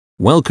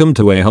Welcome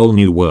to a whole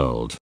new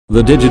world,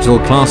 the digital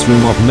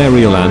classroom of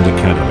Merryland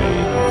Academy.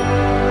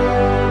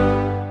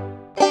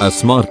 A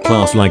smart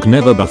class like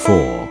never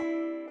before.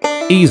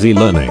 Easy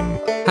learning,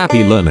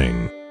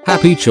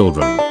 happy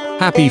children,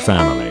 happy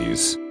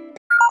families.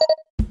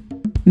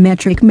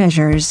 Metric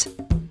measures.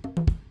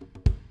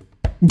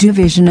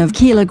 Division of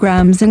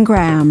kilograms and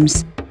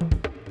grams.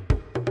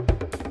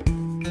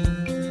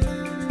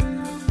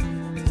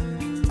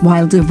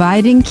 While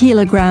dividing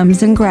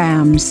kilograms and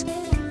grams,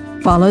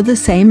 follow the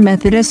same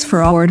method as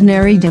for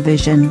ordinary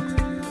division.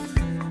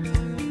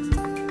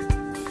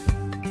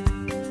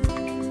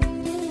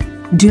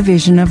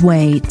 Division of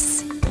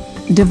weights.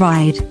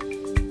 Divide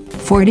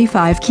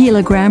 45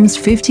 kilograms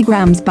 50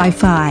 grams by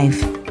 5.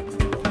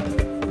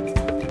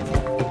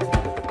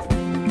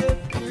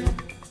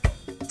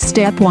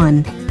 Step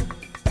 1.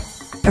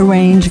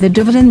 Arrange the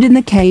dividend in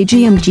the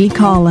kg and g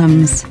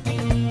columns.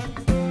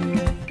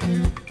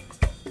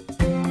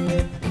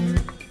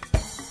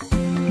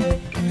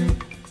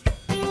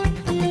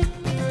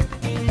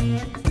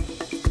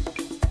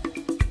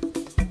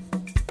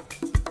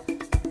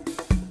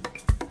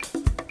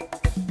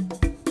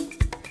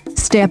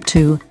 Step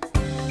 2.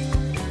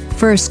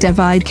 First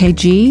divide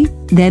kg,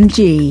 then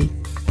g.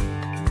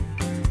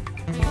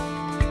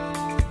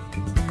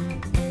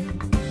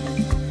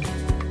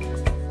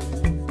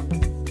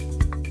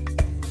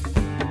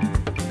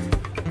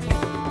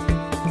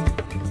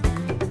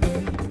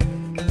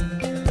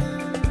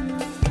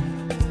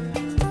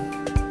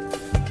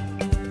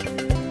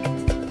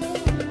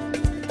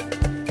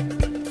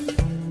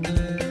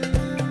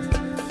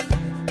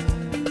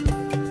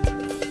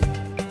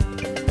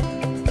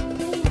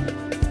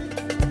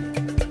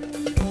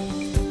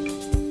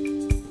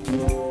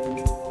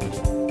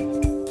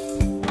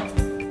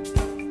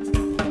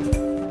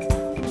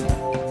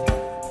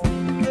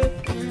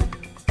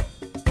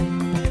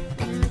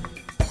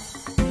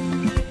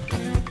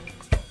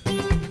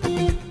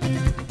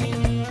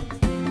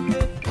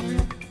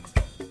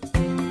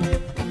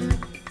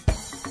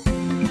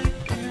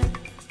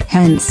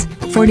 Hence,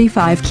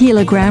 45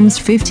 kilograms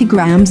 50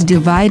 grams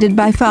divided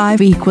by 5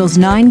 equals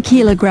 9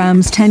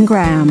 kilograms 10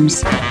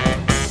 grams.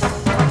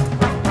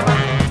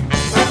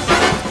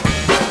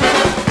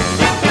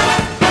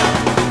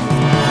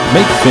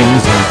 Make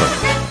things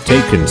happen.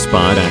 Take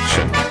inspired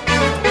action.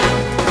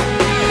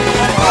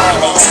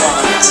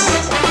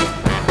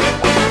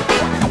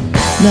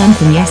 Learn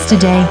from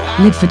yesterday,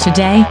 live for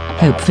today,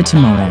 hope for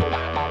tomorrow.